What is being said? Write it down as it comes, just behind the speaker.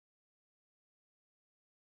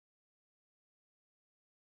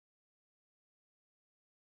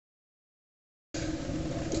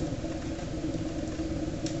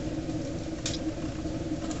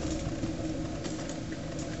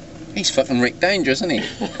He's fucking Rick Dangerous, isn't he?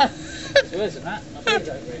 It's worse than that. My beard's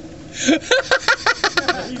over it.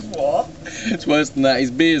 He's what? It's worse than that. His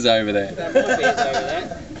beer's over there. My beard's over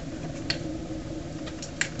there.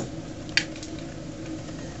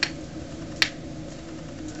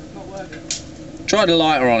 Not working. Try the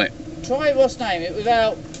lighter on it. Try what's name it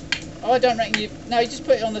without. I don't reckon you. No, you just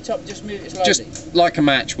put it on the top. Just move it slowly. Just like a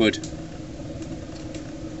match would.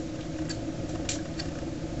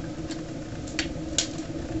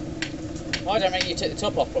 I don't reckon you took the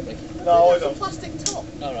top off properly. No, I don't. Plastic top.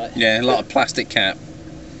 All right. Yeah, like a plastic cap.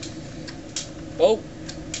 Oh.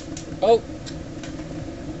 Oh.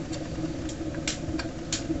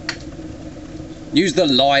 Use the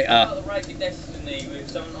lighter. The rated destiny with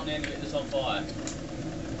something on the end of it that's on fire.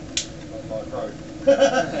 My road.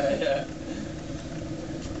 Yeah.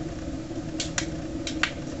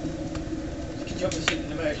 Good job of shit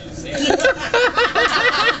in emergency.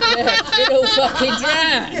 Yeah, it all fucking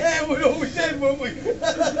drowned. Yeah, we always did, weren't we?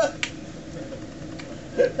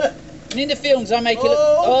 And in the films, I make it.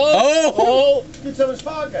 Oh! Oh! Did someone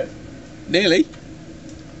spark again? Nearly.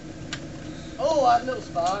 Oh, that little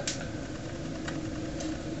spark.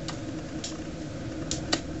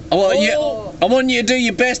 I want you to do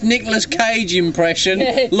your best Nicolas Cage impression,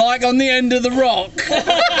 like on the end of the rock.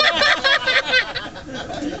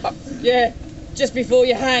 Yeah, just before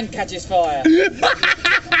your hand catches fire.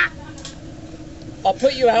 I'll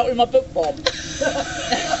put you out with my book bomb. Doesn't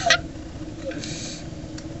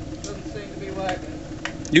seem to be working.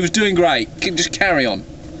 You was doing great. Just carry on.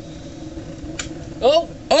 Oh!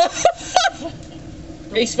 Oh!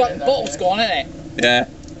 His fucking bottle's gone, isn't it? Yeah.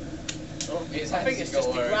 I think it's just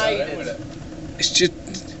degraded. It's just.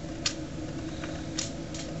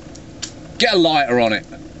 Get a lighter on it.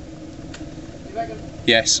 You reckon?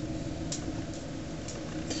 Yes.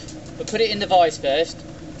 But put it in the vice first,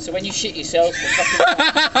 so when you shit yourself, the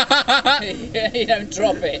fucking you don't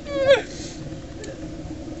drop it.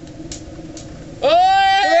 Oh!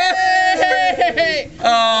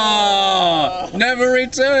 Oh! Never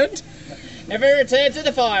returned. Never return to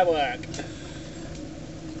the firework.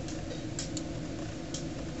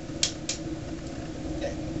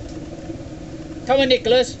 Come on,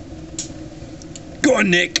 Nicholas. Go on,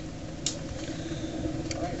 Nick.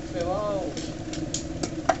 Too old.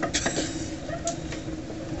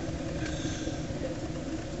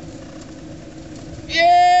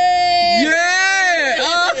 Yeah! Yeah!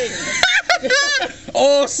 Oh.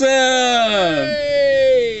 Awesome!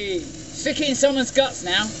 Hey! Stick it in someone's guts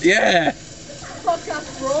now. Yeah.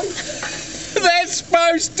 Podcast, bro. They're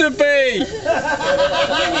supposed to be.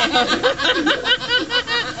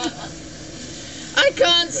 I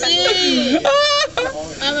can't see.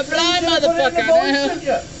 I'm a blind motherfucker now.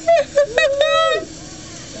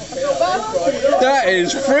 That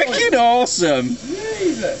is freaking awesome.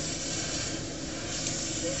 Jesus.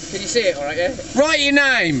 Can you see it all right, yeah? Write your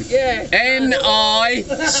name. Yeah. N-I...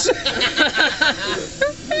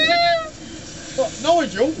 What,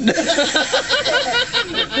 Nigel?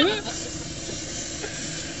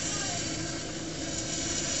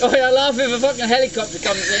 Oh, I laugh if a fucking helicopter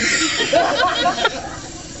comes in.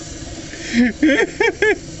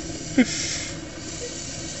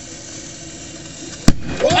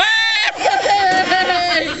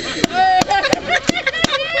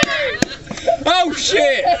 Oh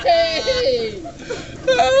shit! Hey!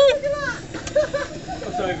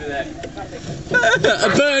 What's over there? A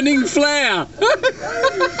burning flare!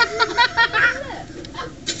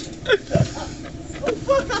 Oh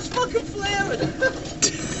fuck, that's fucking flaring.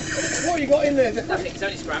 What you got in there? Nothing, it's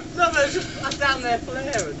only scrap. No, but it's just that's down there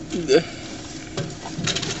flaring.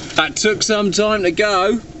 That took some time to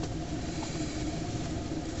go.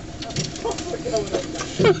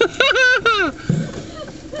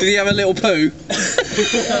 Did he have a little poo?